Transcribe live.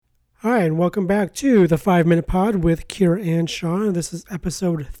Hi, and welcome back to the 5-Minute Pod with Keira and Sean. This is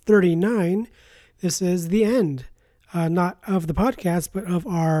episode 39. This is the end, not of the podcast, but of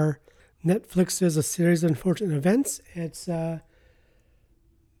our Netflix's A Series of Unfortunate Events. It's the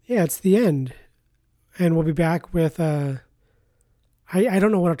end. And we'll be back with, I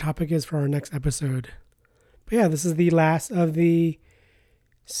don't know what our topic is for our next episode. But yeah, this is the last of the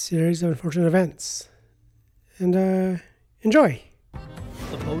Series of Unfortunate Events. And enjoy.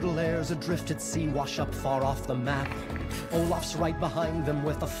 The Baudelaires adrift at sea wash up far off the map. Olaf's right behind them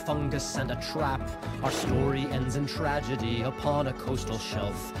with a fungus and a trap. Our story ends in tragedy upon a coastal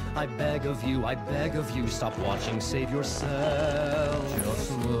shelf. I beg of you, stop watching, save yourself.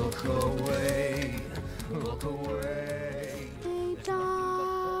 Just look away, look away.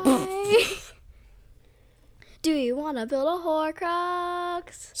 Do you want to build a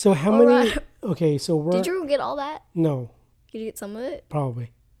Horcrux? So how many... Okay, so we're... Did you get all that? No. Did you get some of it?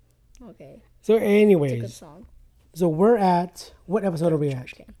 Probably. Okay. So anyways. It's a good song. So we're at... What episode are we at?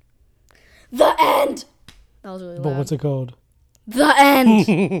 The End! That was really loud. But what's it called? The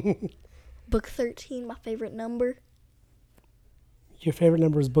End! Book 13, my favorite number. Your favorite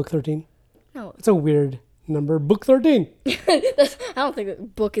number is book 13? No. It's a weird number. Book 13! I don't think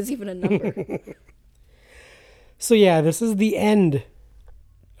that book is even a number. So yeah, this is the end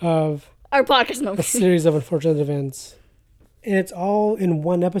of... Our podcast number. A series of unfortunate events. And it's all in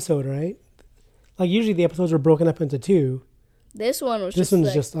one episode, right? Like usually the episodes are broken up into two. This one was This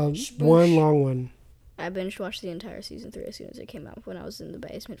just one's just one long one. I binge watched the entire season 3 as soon as it came out when I was in the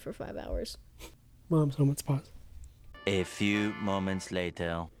basement for 5 hours. Mom's home, let's pause. A few moments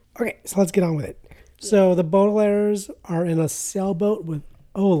later. Okay, so let's get on with it. So the Baudelaires are in a sailboat with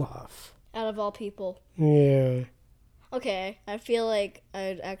Olaf. Out of all people. Yeah. Okay, I feel like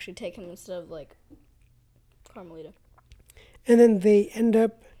I'd actually take him instead of, like, Carmelita. And then they end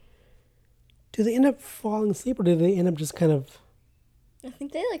up... Do they end up falling asleep or do they end up just kind of... I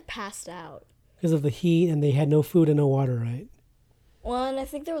think they, like, passed out. Because of the heat and they had no food and no water, right? Well, and I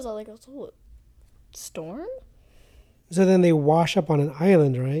think there was, like, a storm? So then they wash up on an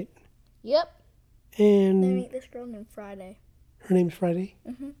island, right? Yep. And... They meet this girl named Friday. Her name's Friday?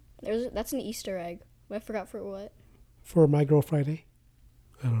 Mm-hmm. That's an Easter egg. I forgot for what. For My Girl Friday?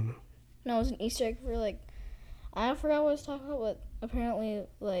 I don't know. No, it was an Easter egg for, like... I forgot what I was talking about, but apparently,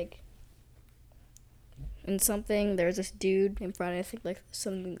 like... In something, there's this dude named Friday. I think, like,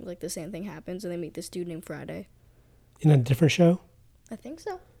 something like the same thing happens, and they meet this dude named Friday. In a different show? I think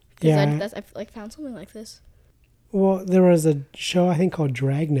so. Yeah. I found something like this. Well, there was a show, I think, called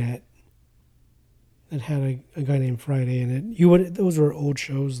Dragnet that had a guy named Friday in it. Those were old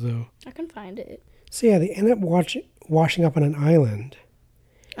shows, though. I can find it. So, yeah, they end up washing up on an island.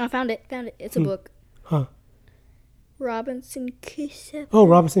 I found it. It's a book. Huh. Robinson Crusoe. Oh,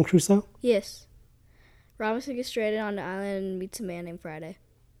 Robinson Crusoe? Yes. Robinson gets stranded on the island and meets a man named Friday.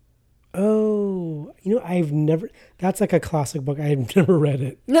 Oh, I've never... That's like a classic book. I've never read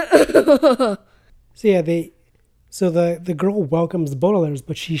it. So, yeah, the girl welcomes the Baudelaires,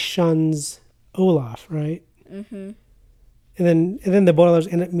 but she shuns Olaf, right? Mm-hmm. And then the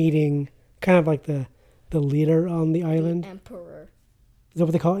Baudelaires end up meeting kind of like the leader on the island. The Emperor. Is that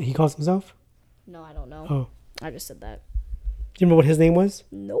what they call it? He calls himself? No, I don't know. Oh. I just said that. Do you remember what his name was?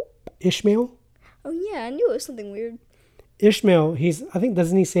 Nope. Ishmael? Oh, yeah, I knew it was something weird. Ishmael,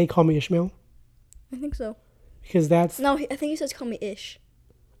 doesn't he say, call me Ishmael? I think so. Because that's... No, I think he says call me Ish.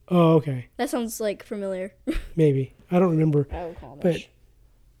 Oh, okay. That sounds, like, familiar. Maybe. I don't remember. I would call him But Ish.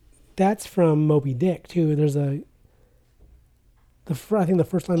 that's from Moby Dick, too. There's I think the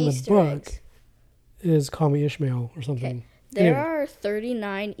first line Easter of the book eggs. is call me Ishmael or something. Okay. There Anyway. are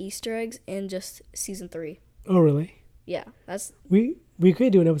 39 Easter eggs in just season 3. Oh, really? Yeah, that's We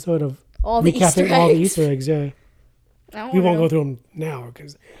could do an episode of all the Easter eggs. recapping all the Easter eggs, yeah. I We won't know. go through them now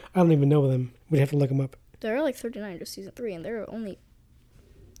because I don't even know them. We'd have to look them up. There are like 39 just season 3, and there are only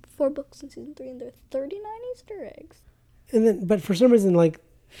 4 books in season 3, and there are 39 Easter eggs. And then, but for some reason, like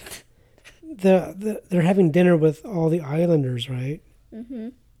they're having dinner with all the islanders, right? Mm-hmm.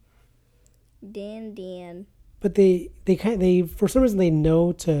 Dan. But they for some reason they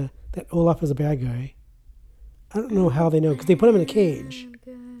know that Olaf is a bad guy. I don't know how they know because they put him in a cage.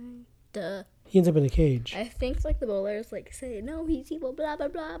 Duh. He ends up in a cage. I think like the Baudelaires like say no, he's evil, blah blah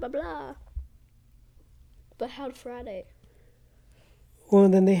blah blah blah. But how'd Friday? Well,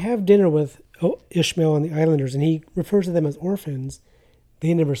 and then they have dinner with Ishmael and the islanders, and he refers to them as orphans.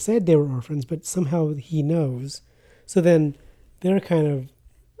 They never said they were orphans, but somehow he knows. So then they're kind of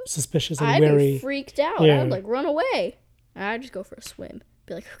suspicious and I'd wary. be freaked out. Yeah. I'd like run away. I'd just go for a swim.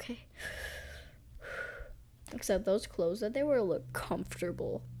 Be like, okay. Except those clothes that they wear look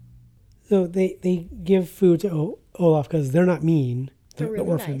comfortable. So they give food to Olaf because they're not mean. They're the really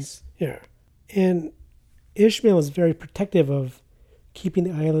orphans. Yeah. And Ishmael is very protective of keeping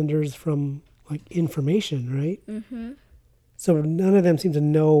the islanders from like information, right? Mm-hmm. So none of them seem to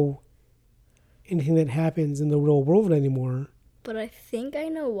know anything that happens in the real world anymore. But I think I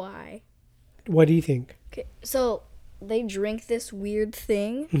know why. What do you think? Okay, so they drink this weird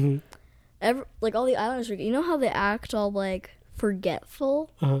thing. Mm-hmm. Like all the islanders drink. You know how they act all like forgetful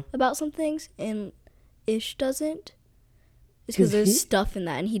about some things, and Ish doesn't. It's because there's stuff in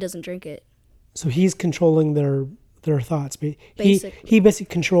that, and he doesn't drink it. So he's controlling their thoughts. He basically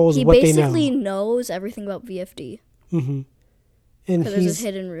controls he what they know. He basically knows everything about VFD. Mm-hmm. And there's a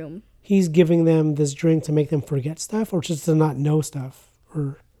hidden room. He's giving them this drink to make them forget stuff, or just to not know stuff,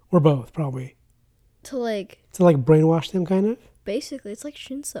 or both, probably. To brainwash them, kind of. Basically, it's like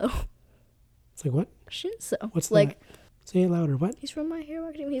Shinso. It's like what? Shinso. What's like? That? Say it louder. What? He's from My Hero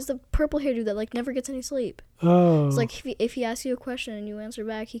Academia. He's the purple hair dude that like never gets any sleep. Oh. It's like if he asks you a question and you answer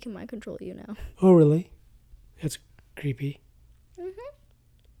back, he can mind control you now. Oh, really? That's creepy. And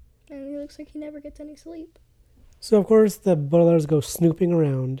he looks like he never gets any sleep. So of course the butlers go snooping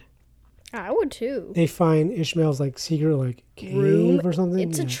around. I would too. They find Ishmael's like secret like cave room or something.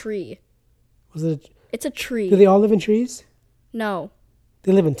 It's a tree. Was it? It's a tree. Do they all live in trees? No.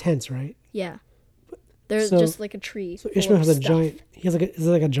 They live in tents, right? Yeah. There's just like a tree. So Ishmael has a giant. He has is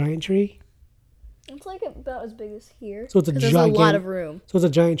it like a giant tree? It's like about as big as here. So it's a giant. There's a lot of room. So it's a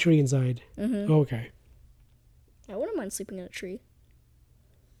giant tree inside. Mm-hmm. Okay. I wouldn't mind sleeping in a tree.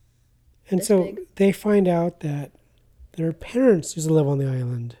 And so they find out that their parents used to live on the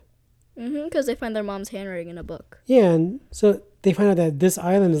island. Because they find their mom's handwriting in a book. Yeah, and so they find out that this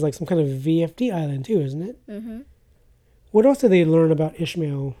island is like some kind of VFD island too, isn't it? Mm-hmm. What else did they learn about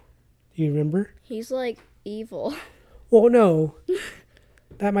Ishmael? Do you remember? He's like evil. Well, no.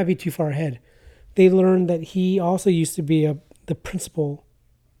 That might be too far ahead. They learned that he also used to be the principal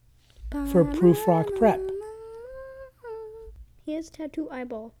for Proof Rock Prep. He has a tattoo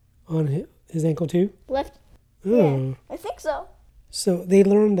eyeball. On his ankle too? Left. Oh. Yeah, I think so. So they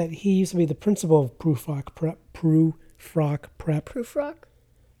learned that he used to be the principal of Proof Rock Prep. Proof Rock?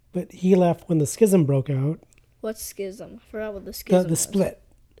 But he left when the schism broke out. What's schism? I forgot what the schism was. The split.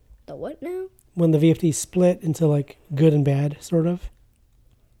 The what now? When the VFD split into like good and bad, sort of.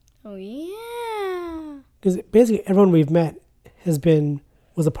 Oh, yeah. Because basically everyone we've met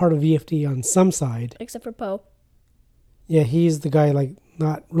was a part of VFD on some side. Except for Poe. Yeah, he's the guy like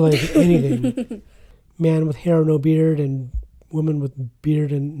not related to anything. Man with hair, no beard, and woman with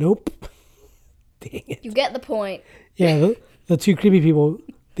beard and nope. Dang it. You get the point. Yeah, the two creepy people,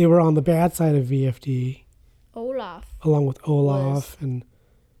 they were on the bad side of VFD. Olaf. Along with Olaf and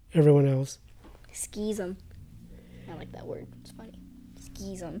everyone else. Schism. I like that word. It's funny.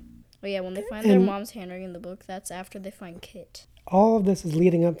 Schism. Oh yeah, when they find their mom's handwriting in the book, that's after they find Kit. All of this is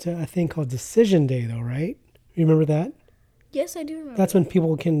leading up to a thing called Decision Day, though, right? Remember that? Yes, I do remember. That's when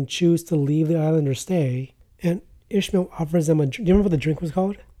people can choose to leave the island or stay. And Ishmael offers them a drink. Do you remember what the drink was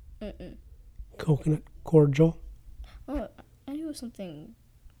called? Coconut cordial. Oh, I knew it was something.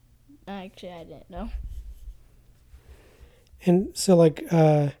 Actually, I didn't know. And so, like,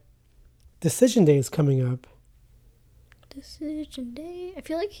 Decision Day is coming up. Decision Day? I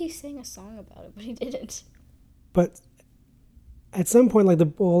feel like he sang a song about it, but he didn't. But at some point, like, the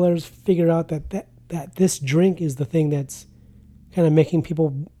bowlers figured out that this drink is the thing that's kind of making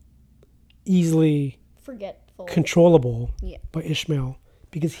people easily forgetful, controllable by Ishmael.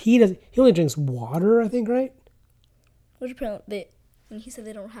 Because he only drinks water, I think, right? Which apparently, when he said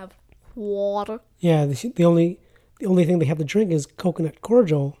they don't have water. Yeah, the only thing they have to drink is coconut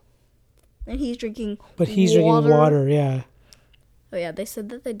cordial. And he's drinking drinking water, yeah. Oh yeah, they said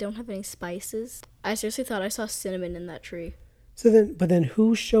that they don't have any spices. I seriously thought I saw cinnamon in that tree. But then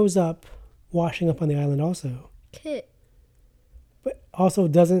who shows up washing up on the island also? Kit. But also,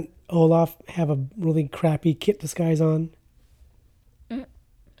 doesn't Olaf have a really crappy Kit disguise on?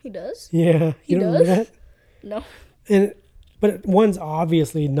 He does? Yeah. He don't does? remember that? No. But one's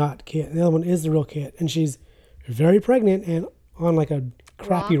obviously not Kit. The other one is the real Kit. And she's very pregnant and on like a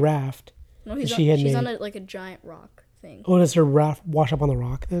crappy raft. No, she's on a giant rock thing. Oh, does her raft wash up on the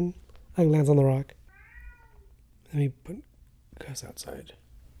rock then? Like lands on the rock? Let me put Gus outside.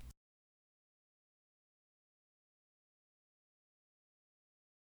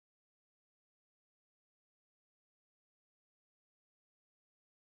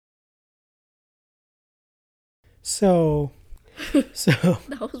 So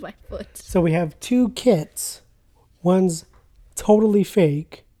that was my foot. So we have two kits. One's totally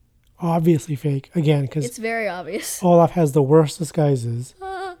fake, obviously fake again because it's very obvious. Olaf has the worst disguises,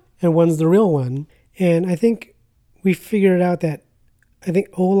 and one's the real one. And I think we figured out that I think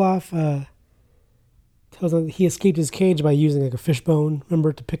Olaf tells him he escaped his cage by using like a fishbone,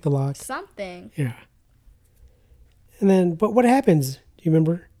 remember, to pick the lock. Something. Yeah. And then, but what happens? Do you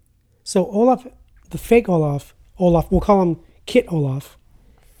remember? So Olaf, the fake Olaf, we'll call him Kit Olaf.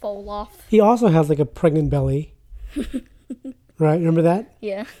 Olaf. He also has like a pregnant belly. Right? Remember that?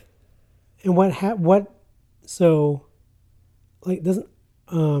 Yeah. And so, like, doesn't,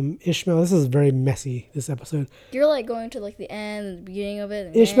 Ishmael, this is very messy, this episode. You're like going to like the end and the beginning of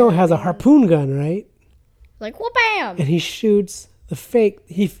it. Ishmael has a harpoon gun, right? Like, wha-bam! And he shoots the fake,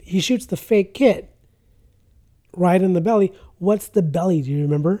 he shoots the fake Kit right in the belly. What's the belly? Do you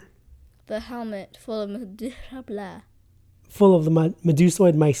remember? The helmet full of blah. Full of the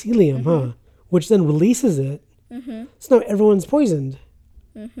medusoid mycelium, huh? Which then releases it. So now everyone's poisoned.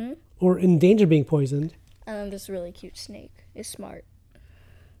 Or in danger of being poisoned. And then this really cute snake is smart.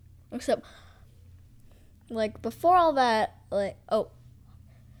 Except, like, before all that, like,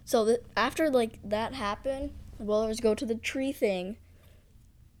 after, like, that happened, the Whalers go to the tree thing.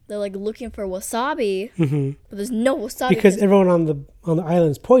 They're, like, looking for wasabi, but there's no wasabi. Because everyone on the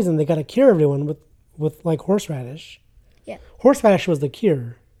island is poisoned, they got to cure everyone with like, horseradish. Yeah. Horseradish was the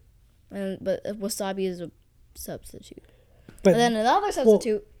cure. But wasabi is a substitute. But And then another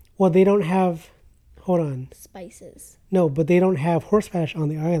substitute. Well, they don't have... Hold on. Spices. No, but they don't have horseradish on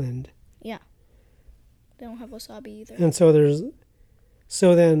the island. Yeah. They don't have wasabi either. And so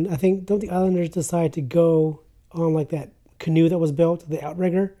then I think, don't the islanders decide to go on like that canoe that was built, the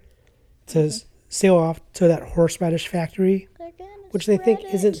outrigger, to sail off to that horseradish factory, which they think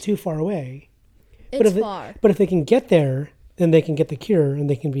isn't too far away. It's far. But if they can get there, then they can get the cure and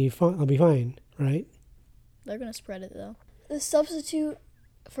they can be fine. They'll be fine, right? They're going to spread it, though. The substitute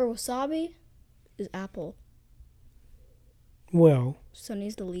for wasabi is apple. Well,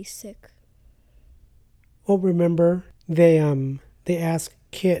 Sonny's the least sick. well, remember they asked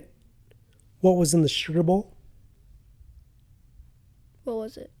Kit what was in the sugar bowl. What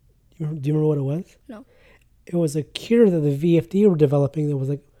was it? Do you remember what it was? No. It was a cure that the VFD were developing that was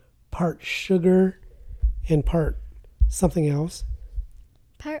like part sugar and part something else,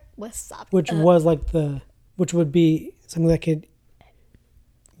 Part wasabi. which would be something that could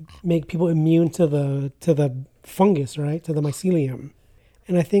make people immune to the fungus, right? To the mycelium.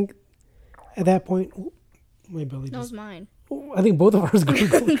 And I think at that point, my belly That was mine. I think both of ours go.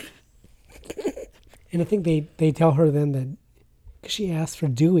 And I think they tell her then that, because she asked for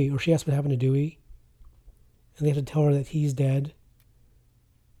Dewey, or she asked what happened to Dewey, and they have to tell her that he's dead,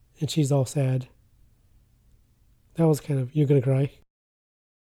 and she's all sad. That was kind of, you're gonna cry.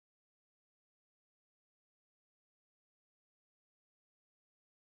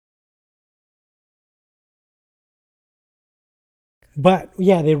 But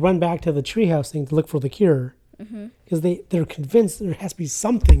yeah, they run back to the treehouse thing to look for the cure, because they're convinced there has to be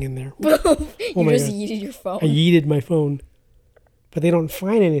something in there. You my just God. yeeted your phone. I yeeted my phone, but they don't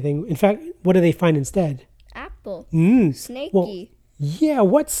find anything. In fact, what do they find instead? Apple. Mm. Snaky. Well, yeah,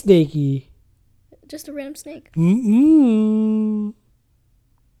 what's snaky? Just a random snake. Mm-mm.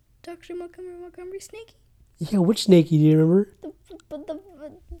 Dr. Montgomery Snaky. Yeah, which snaky do you remember? The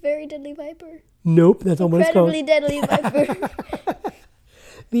very deadly viper. Nope, that's not what it's called. Incredibly deadly viper.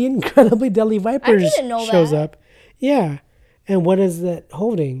 The incredibly deadly viper didn't know shows that. up. Yeah, and what is that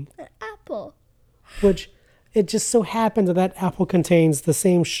holding? An apple. Which it just so happens that apple contains the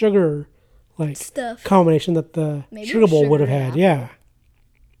same sugar, like Stuff. combination that the Maybe sugar bowl would have sugar had. apple. Yeah.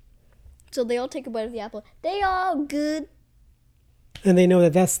 So they all take a bite of the apple. They all good. And they know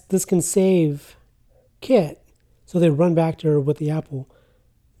that this can save Kit, so they run back to her with the apple.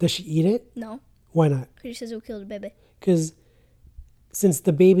 Does she eat it? No. Why not? Because she says it'll kill the baby. Because since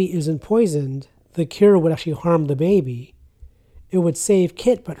the baby isn't poisoned, the cure would actually harm the baby. It would save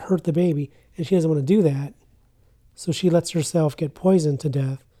Kit but hurt the baby, and she doesn't want to do that. So she lets herself get poisoned to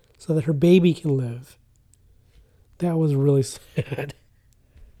death so that her baby can live. That was really sad.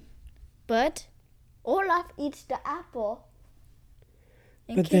 But Olaf eats the apple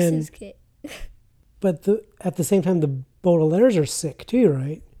and But kisses Kit. But at the same time, the Baudelaires are sick too,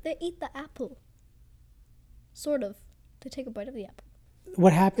 right? They eat the apple. Sort of. They take a bite of the apple.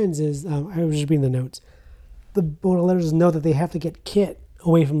 What happens is, I was just reading the notes, the Baudelaires know that they have to get Kit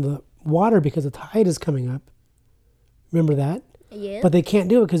away from the water because the tide is coming up. Remember that? Yeah. But they can't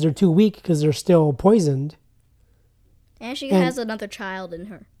do it because they're too weak because they're still poisoned. And she has another child in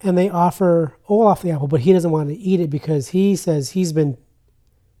her. And they offer Olaf the apple, but he doesn't want to eat it because he says he's kind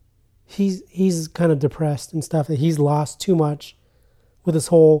of depressed and stuff, that he's lost too much with this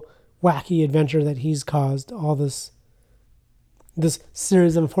whole wacky adventure that he's caused, all this this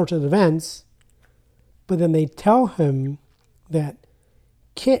series of unfortunate events. But then they tell him that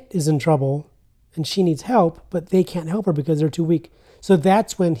Kit is in trouble and she needs help, but they can't help her because they're too weak. So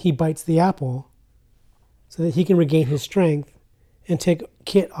that's when he bites the apple so that he can regain his strength and take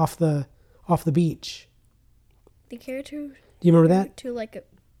Kit off the beach. The character. Do you remember that? To like a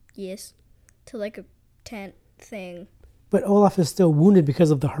tent thing. But Olaf is still wounded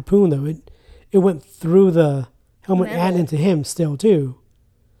because of the harpoon, though. It went through the helmet and into him still, too.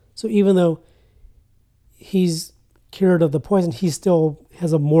 So even though he's cured of the poison, he still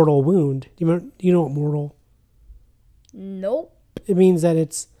has a mortal wound. Do you know what mortal? Nope. It means that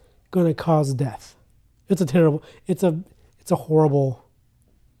it's going to cause death. It's a horrible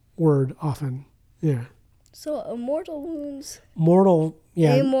word often. Yeah. So immortal wounds. Mortal,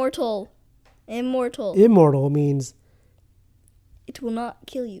 yeah. Immortal. Immortal means It will not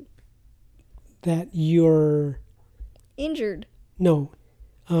kill you. that you're Injured. no.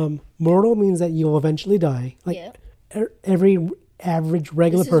 Mortal means that you'll eventually die. Like every average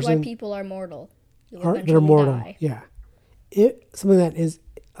regular This is person why people are mortal. they're mortal. Die. Yeah. Something that is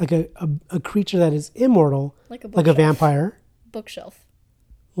like a creature that is immortal, Like a like a bookshelf. vampire. Bookshelf.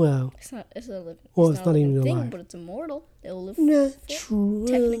 Well, It's not. It's a living. Well, it's it's not not a even living thing, alive. but it's immortal. It'll live. not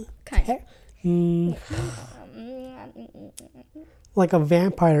true. Kind. Like a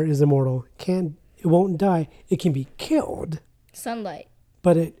vampire is immortal. It won't die. It can be killed, Sunlight.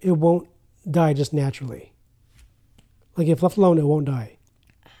 but it won't die just naturally. Like if left alone, it won't die.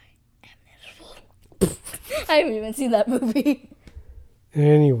 I haven't even seen that movie.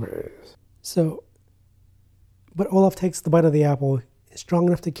 Anyways, but Olaf takes the bite of the apple, is strong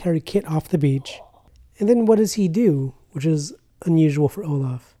enough to carry Kit off the beach. And then what does he do, which is unusual for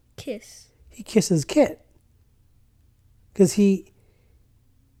Olaf? Kiss. He kisses Kit. Is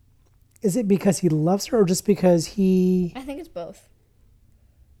it because he loves her or just because he... I think it's both.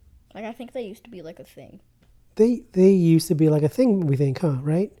 Like, I think they used to be like a thing. They used to be like a thing, we think, huh,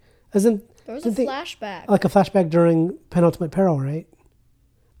 right? There was a flashback. Like a flashback during Penultimate Peril, right?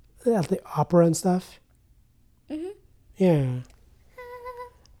 At the opera and stuff. Mm-hmm. Yeah.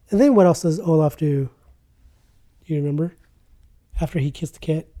 And then what else does Olaf do? Do you remember? After he kissed the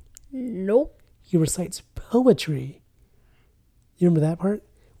Kit? Nope. He recites poetry. You remember that part?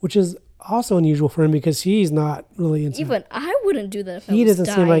 Which is also unusual for him because he's not really into... Even I wouldn't do that if I He was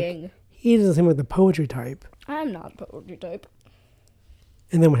doesn't dying. he doesn't seem like the poetry type. I'm not a poetry type.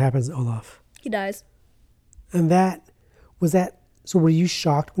 And then what happens to Olaf? He dies. And so were you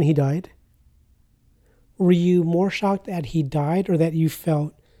shocked when he died? Were you more shocked that he died or that you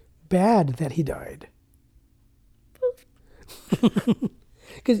felt bad that he died?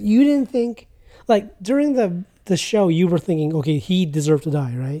 Because you didn't think, like during the show, you were thinking, okay, he deserved to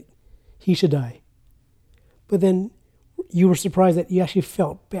die, right? He should die. But then you were surprised that you actually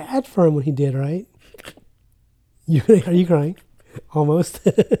felt bad for him when he did, right? Are you crying? Almost.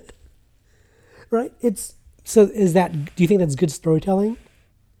 Right? Do you think that's good storytelling?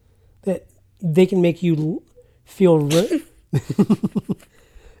 That they can make you feel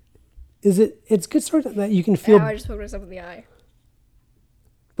it's good storytelling that you can feel... Ow, I just poked myself in the eye.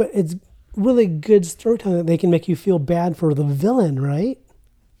 But it's really good storytelling that they can make you feel bad for the villain, right?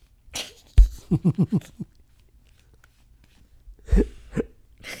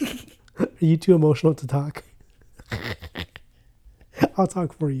 Are you too emotional to talk? I'll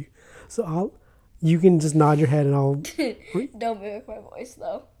talk for you. So you can just nod your head and I'll... Don't mimic my voice,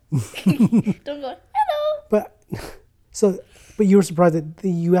 though. Don't go, hello. But you were surprised that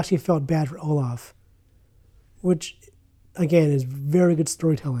you actually felt bad for Olaf, which, again, is very good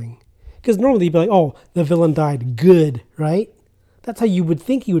storytelling. Because normally you'd be like, oh, the villain died, good, right? That's how you would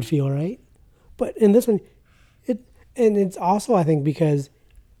think you would feel, right? But in this one, it's also, I think, because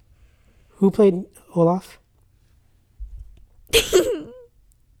who played Olaf?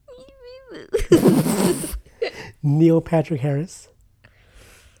 Neil Patrick Harris.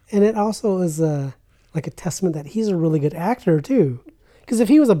 And it also is like a testament that he's a really good actor too. Because if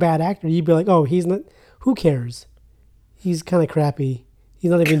he was a bad actor, you'd be like, oh, he's not, who cares? He's kind of crappy.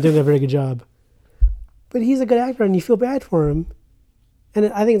 He's not even doing a very good job. But he's a good actor and you feel bad for him. And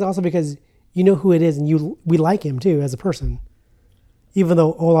I think it's also because you know who it is and we like him too as a person. Even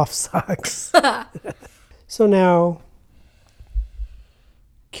though Olaf sucks. So now,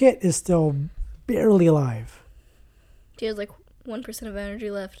 Kit is still barely alive. She has like 1% of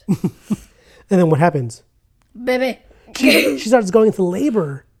energy left. And then what happens? Baby. She starts going into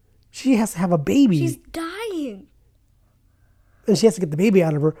labor. She has to have a baby. She's dying. And she has to get the baby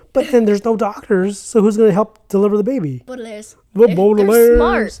out of her. But then there's no doctors, so who's going to help deliver the baby? Baudelaires. The They're Baudelaires.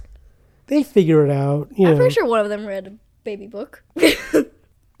 smart. They figure it out. I'm pretty sure one of them read baby book.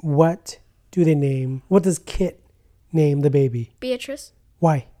 What does Kit name the baby? Beatrice,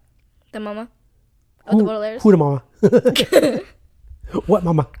 Why? the mama of the Baudelaires. Who the mama? What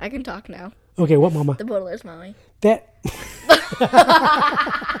mama? I can talk now. Okay, what mama? The Baudelaires' mommy. That.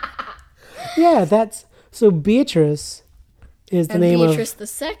 Yeah, that's so. Beatrice is the And name Beatrice of the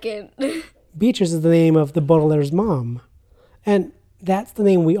second. Beatrice is the name of the Baudelaire's mom, and that's the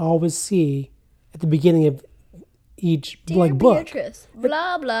name we always see at the beginning of each Dear like book. Beatrice.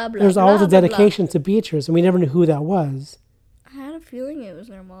 Blah, blah, blah. There's always blah, a blah, dedication to Beatrice, and we never knew who that was. blah. I had a feeling it was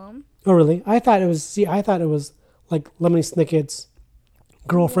their mom. Oh, really? I thought it was like Lemony Snicket's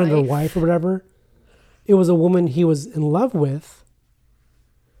girlfriend or wife or whatever. It was a woman he was in love with,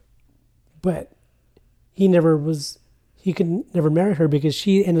 but he could never marry her because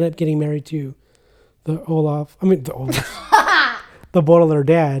she ended up getting married to the Baudelaire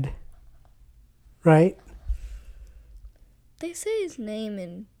dad, right? They say his name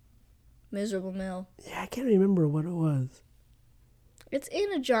in Miserable Mill. Yeah, I can't remember what it was. It's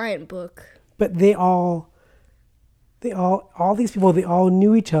in a giant book. But all these people, they all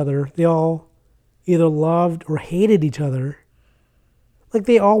knew each other. They all either loved or hated each other. Like,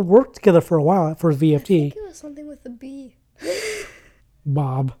 they all worked together for a while for I VFT. think it was something with a B.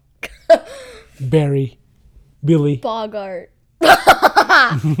 Bob, Barry, Billy. Bogart.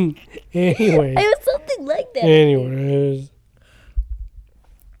 Anyways. It was something like that. Anyways.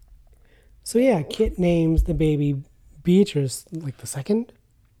 So, yeah, Kit names the baby Beatrice, like the second?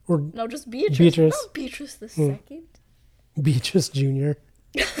 Or No, just Beatrice. Beatrice. Not Beatrice the second. Beatrice Jr.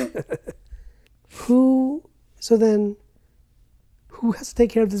 Who has to take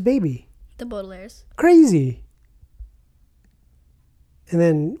care of this baby? The Baudelaires. Crazy. And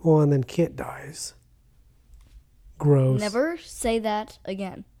then Kit dies. Gross. Never say that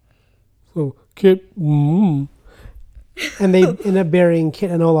again. So Kit, And they end up burying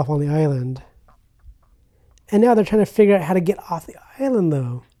Kit and Olaf on the island. And now they're trying to figure out how to get off the island,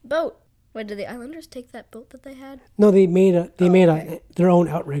 though. Boat. Wait, did the Islanders take that boat that they had? No, they made their own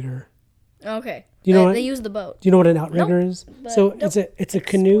outrigger. Okay. You know what? They used the boat. Do you know what an outrigger is? but So don't it's a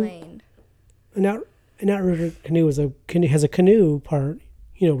canoe. explain. An outrigger canoe has a canoe part,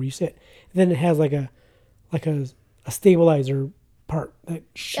 where you sit. And then it has like a stabilizer part that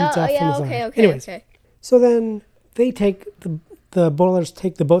shoots off from the side. Okay. Anyways, so then they take the Baudelaires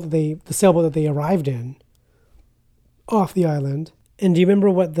take the sailboat that they arrived in off the island. And do you remember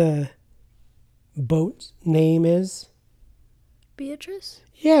what the boat's name is? Beatrice?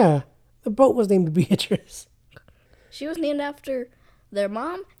 Yeah, the boat was named Beatrice. She was named after their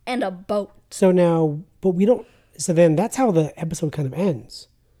mom and a boat. So then that's how the episode kind of ends.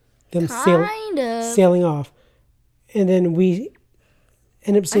 Them sailing off. And then we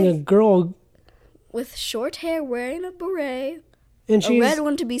end up seeing a girl with short hair wearing a beret. And a red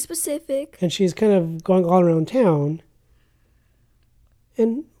one to be specific. And she's kind of going all around town.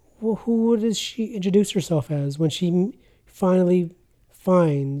 And who does she introduce herself as when she finally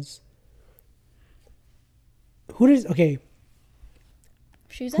finds... Who does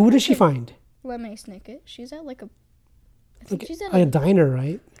she find? Lemony Snicket. She's at like a... she's at a diner,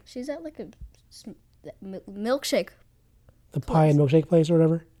 right? She's at like a milkshake. The pie and milkshake place or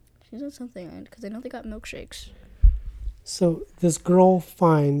whatever? She's at something, because I know they got milkshakes. So this girl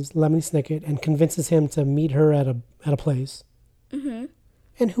finds Lemony Snicket and convinces him to meet her at a place. Mm-hmm.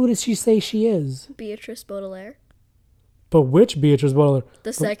 And who does she say she is? Beatrice Baudelaire. But which Beatrice Baudelaire?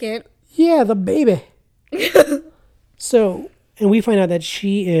 The second. Yeah, the baby. So, and we find out that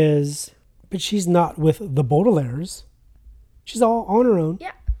she's not with the Baudelaires. She's all on her own.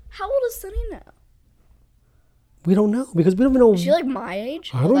 Yeah. How old is Sunny now? We don't know because we don't know. Is she like my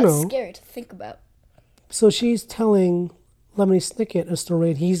age? I don't know. That's scary to think about. So she's telling Lemony Snicket a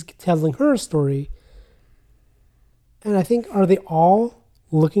story and he's telling her a story. And I think, are they all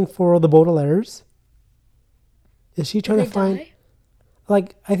looking for the Baudelaires? Is she trying to find... Die?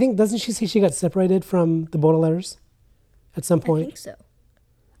 Like, I think, doesn't she say she got separated from the Baudelaires at some point? I think so.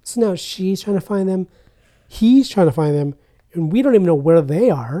 So now she's trying to find them. He's trying to find them. And we don't even know where they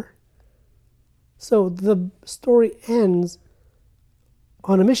are. So the story ends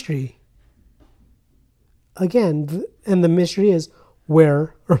on a mystery. Again, and the mystery is,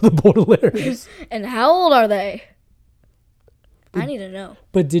 where are the Baudelaires? And how old are they? I need to know.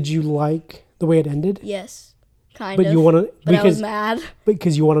 But did you like the way it ended? Yes, kind of. But I was mad.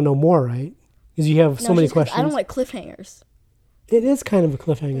 Because you want to know more, right? Because you have so many questions. I don't like cliffhangers. It is kind of a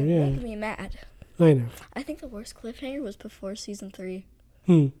cliffhanger, yeah. It makes me mad. I know. I think the worst cliffhanger was before season 3.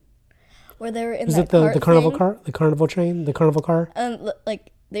 Where they were in the carnival car? The carnival train? The carnival car? And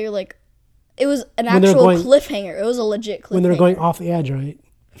they were like It was an When they're actual going- cliffhanger. It was a legit cliffhanger. When they're going off the edge, right?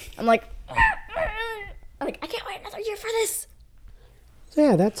 I'm like, I can't wait another year for this. So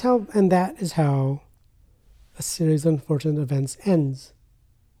yeah, that is how a series of unfortunate events ends.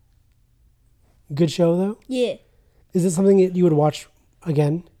 Good show though. Yeah. Is it something that you would watch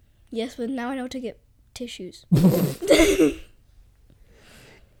again? Yes, but now I know to get tissues.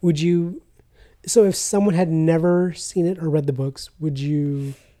 Would you? So if someone had never seen it or read the books, would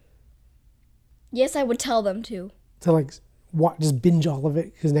you? Yes, I would tell them to. To like just binge all of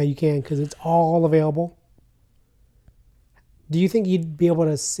it because now you can because it's all available. Do you think you'd be able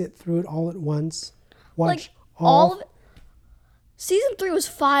to sit through it all at once? Watch Like, all of it. Season 3 was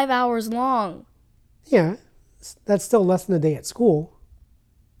 5 hours long. Yeah, that's still less than a day at school.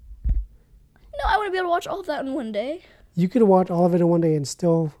 No, I wouldn't be able to watch all of that in one day. You could watch all of it in one day and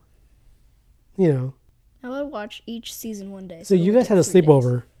still, you know. I would watch each season one day. So it you would guys had a take 3 days.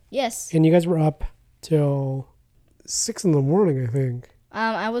 sleepover. Yes. And you guys were up till 6 in the morning, I think.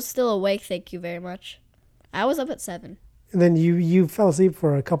 I was still awake, thank you very much. I was up at 7. And then you fell asleep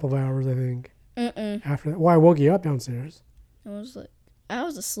for a couple of hours, I think. After that. Well, I woke you up downstairs. I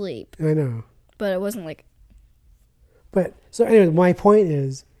was asleep, I know. but it wasn't like But, so anyway, my point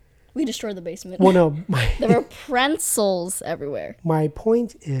is... we destroyed the basement. Well, no. There were pretzels everywhere. My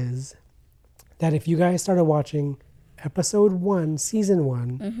point is that if you guys started watching episode 1, season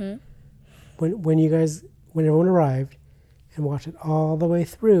 1, when everyone arrived, and watched it all the way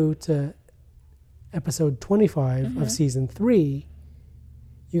through to episode 25 of season 3,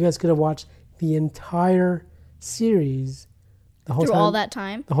 you guys could have watched the entire series the whole Through time. all that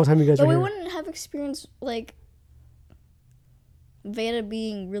time. The whole time you guys But were we here. wouldn't have experienced, like, Veda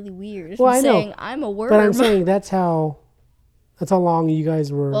being really weird. Well, and I know, saying, I'm a worm. But I'm saying that's how long you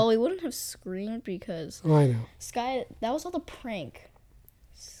guys were. Well, we wouldn't have screamed because Oh, I know. Sky, that was all the prank.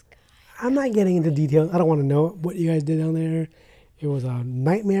 I'm not getting into details. I don't want to know what you guys did down there. It was a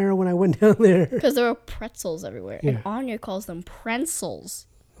nightmare when I went down there. Because there were pretzels everywhere. Yeah. And Anya calls them pretzels.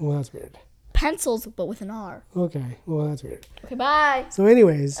 Well, that's weird. Pencils, but with an R. Okay. Well, that's weird. Okay, bye. So,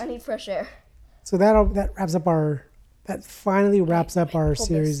 anyways, I need fresh air. so that finally wraps up our hold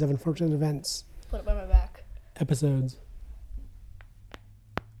series this. of unfortunate events Put it by my back. episodes.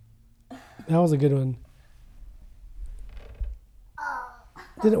 That was a good one.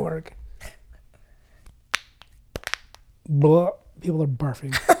 Didn't work. Blah. People are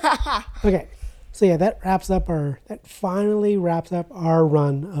barfing. Okay. So yeah, that finally wraps up our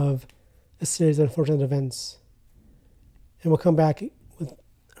run of a series of unfortunate events. And we'll come back with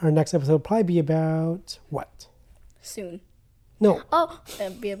our next episode, probably be about what? Soon. No. Oh,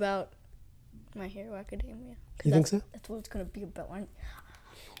 it'll be about My Hero Academia. You think so? That's what it's going to be about.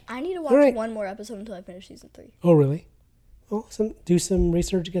 I need to watch Alright. one more episode until I finish season 3. Oh, really? Well, do some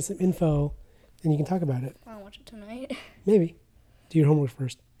research, get some info, then you can talk about it. I'll watch it tonight. Maybe. Do your homework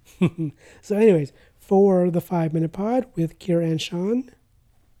first. So anyways, for the 5-minute pod with Keira and Sean.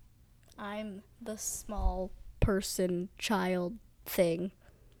 I'm the small person, child thing.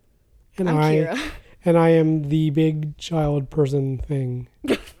 And I'm Keira. And I am the big child person thing.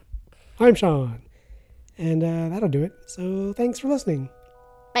 I'm Sean. And that'll do it. So thanks for listening.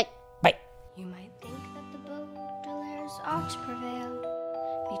 Bye. Bye. You might think that the Baudelaires ought to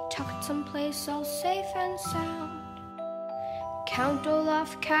prevail, be tucked someplace all safe and sound. Count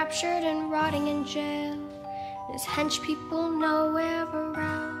Olaf captured and rotting in jail, his hench people nowhere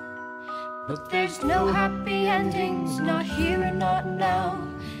around. But there's no happy endings, not here and not now.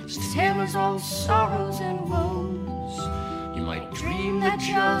 His tale is all sorrows and woes. You might dream that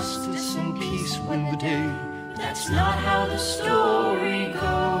justice and peace win the day, but that's not how the story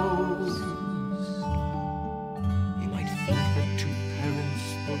goes. You might think that two parents,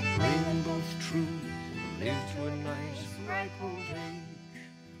 both brave and both true, lived to a nice ripe old age.